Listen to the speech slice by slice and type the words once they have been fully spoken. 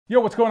Yo,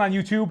 what's going on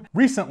YouTube?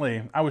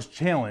 Recently, I was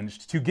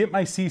challenged to get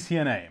my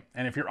CCNA,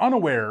 and if you're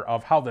unaware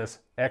of how this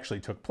actually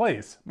took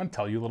place, I'm gonna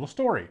tell you a little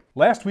story.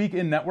 Last week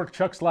in Network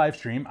Chuck's live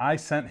stream, I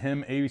sent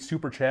him a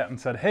super chat and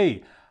said,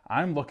 hey,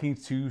 I'm looking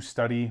to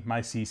study my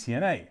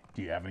CCNA.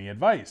 Do you have any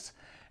advice?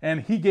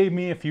 And he gave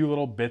me a few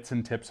little bits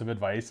and tips of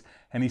advice,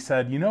 and he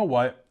said, you know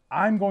what?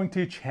 I'm going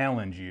to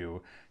challenge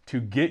you to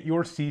get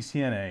your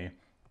CCNA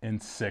in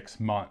 6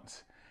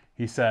 months.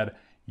 He said,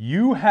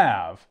 you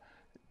have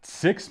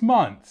 6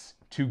 months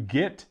to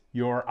get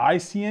your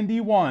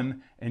ICND1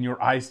 and your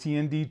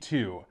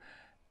ICND2,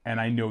 and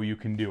I know you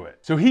can do it.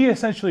 So he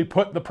essentially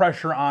put the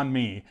pressure on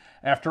me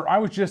after I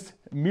was just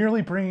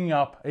merely bringing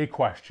up a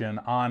question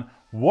on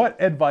what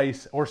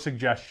advice or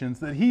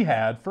suggestions that he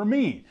had for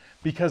me,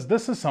 because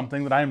this is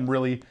something that I'm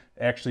really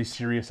actually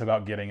serious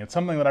about getting. It's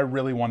something that I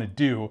really want to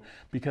do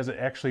because it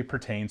actually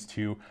pertains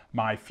to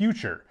my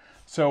future.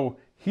 So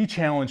he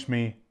challenged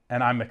me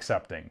and I'm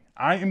accepting.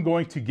 I am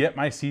going to get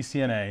my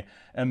CCNA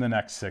in the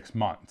next 6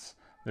 months.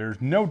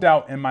 There's no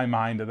doubt in my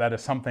mind that that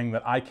is something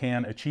that I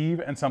can achieve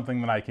and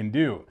something that I can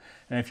do.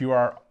 And if you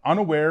are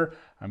unaware,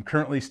 I'm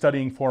currently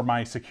studying for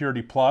my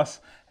Security Plus,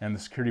 and the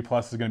Security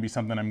Plus is going to be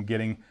something I'm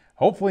getting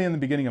hopefully in the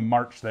beginning of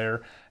March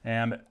there.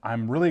 And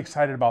I'm really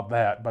excited about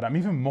that, but I'm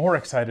even more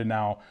excited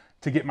now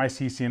to get my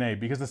CCNA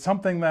because it's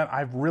something that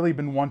I've really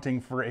been wanting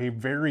for a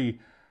very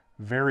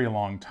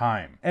long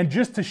time. And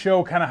just to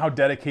show kind of how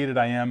dedicated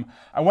I am,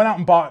 I went out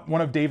and bought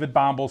one of David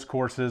Bomble's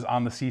courses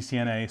on the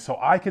CCNA so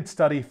I could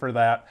study for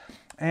that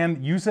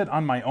and use it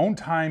on my own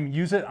time,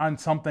 use it on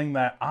something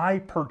that I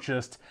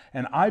purchased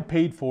and I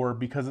paid for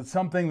because it's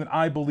something that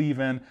I believe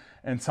in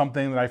and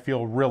something that I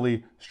feel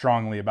really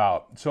strongly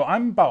about. So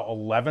I'm about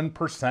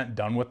 11%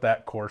 done with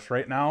that course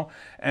right now,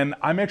 and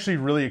I'm actually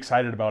really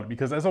excited about it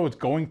because as I was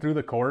going through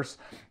the course,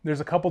 there's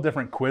a couple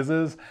different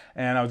quizzes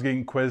and I was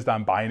getting quizzed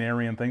on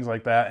binary and things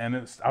like that,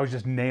 and I was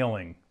just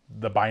nailing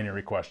the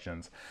binary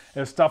questions.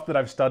 It was stuff that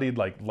I've studied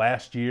like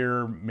last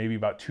year, maybe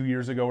about 2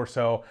 years ago or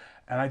so,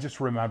 and I just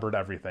remembered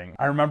everything.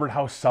 I remembered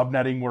how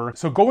subnetting works.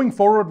 So going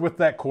forward with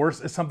that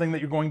course is something that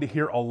you're going to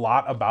hear a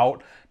lot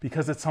about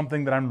because it's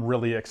something that I'm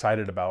really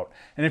excited about.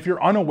 And if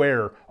you're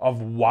unaware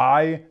of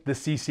why the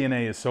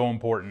CCNA is so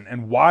important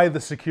and why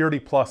the Security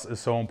Plus is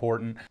so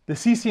important, the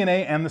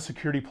CCNA and the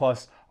Security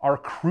Plus are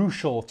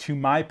crucial to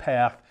my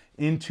path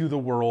into the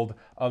world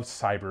of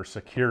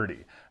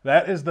cybersecurity.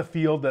 That is the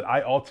field that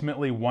I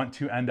ultimately want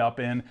to end up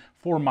in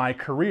for my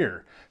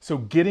career. So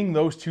getting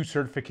those two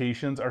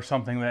certifications are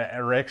something that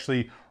are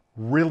actually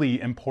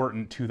really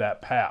important to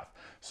that path.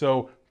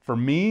 So for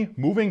me,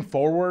 moving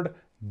forward,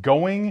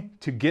 going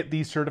to get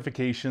these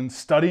certifications,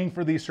 studying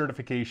for these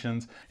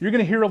certifications, you're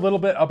gonna hear a little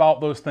bit about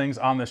those things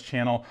on this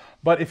channel,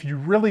 but if you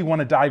really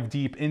wanna dive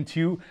deep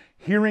into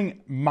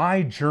hearing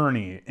my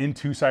journey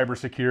into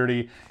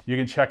cybersecurity, you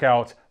can check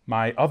out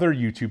my other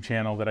YouTube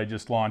channel that I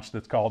just launched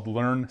that's called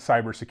Learn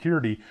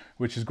Cybersecurity,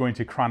 which is going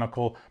to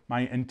chronicle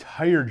my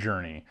entire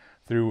journey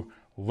through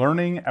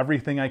learning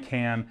everything I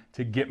can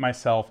to get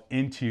myself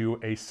into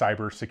a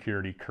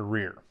cybersecurity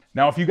career.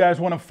 Now, if you guys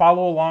want to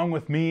follow along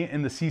with me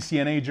in the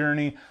CCNA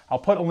journey, I'll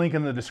put a link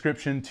in the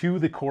description to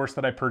the course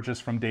that I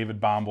purchased from David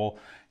Bomble.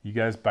 You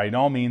guys, by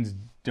all means,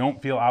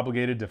 don't feel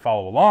obligated to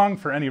follow along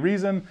for any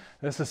reason.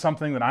 This is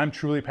something that I'm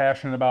truly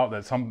passionate about,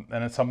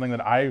 and it's something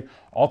that I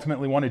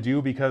ultimately want to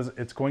do because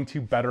it's going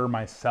to better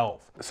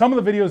myself. Some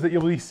of the videos that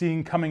you'll be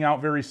seeing coming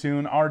out very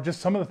soon are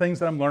just some of the things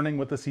that I'm learning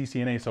with the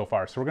CCNA so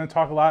far. So we're going to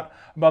talk a lot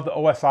about the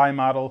OSI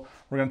model.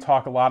 We're going to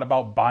talk a lot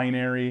about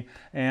binary,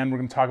 and we're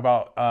going to talk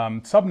about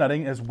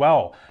subnetting as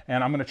well.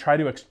 And I'm going to try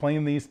to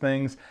explain these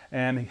things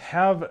and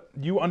have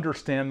you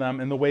understand them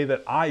in the way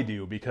that I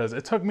do, because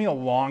it took me a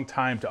long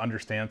time to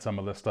understand some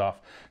of this stuff.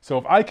 So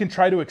if I can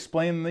try to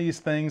explain these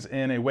things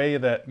in a way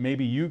that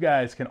maybe you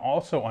guys can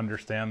also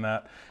understand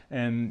that,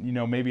 and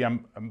maybe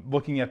I'm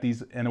looking at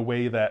these in a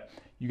way that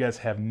you guys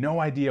have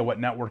no idea what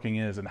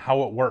networking is and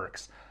how it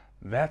works,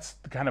 that's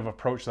the kind of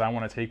approach that I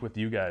want to take with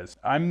you guys.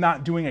 I'm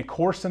not doing a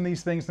course in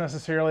these things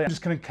necessarily. I'm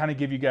just going to kind of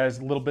give you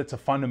guys little bits of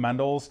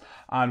fundamentals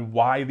on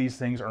why these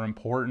things are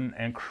important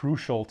and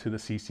crucial to the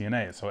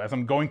CCNA. So as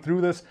I'm going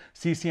through this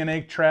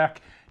CCNA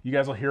track, you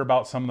guys will hear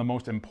about some of the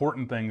most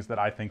important things that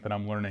I think that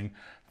I'm learning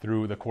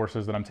through the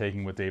courses that I'm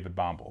taking with David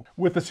Bomble.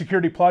 With the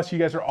Security Plus, you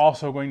guys are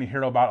also going to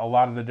hear about a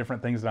lot of the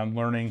different things that I'm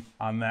learning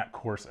on that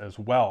course as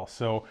well.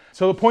 So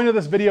the point of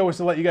this video is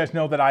to let you guys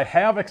know that I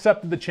have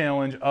accepted the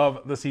challenge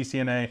of the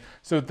CCNA.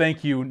 So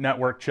thank you,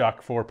 Network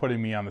Chuck, for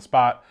putting me on the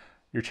spot.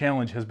 Your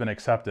challenge has been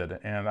accepted,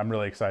 and I'm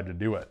really excited to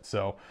do it.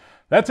 So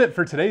that's it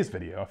for today's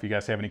video. If you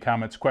guys have any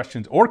comments,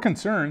 questions, or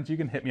concerns, you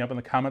can hit me up in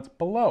the comments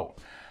below.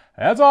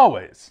 As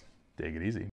always, take it easy.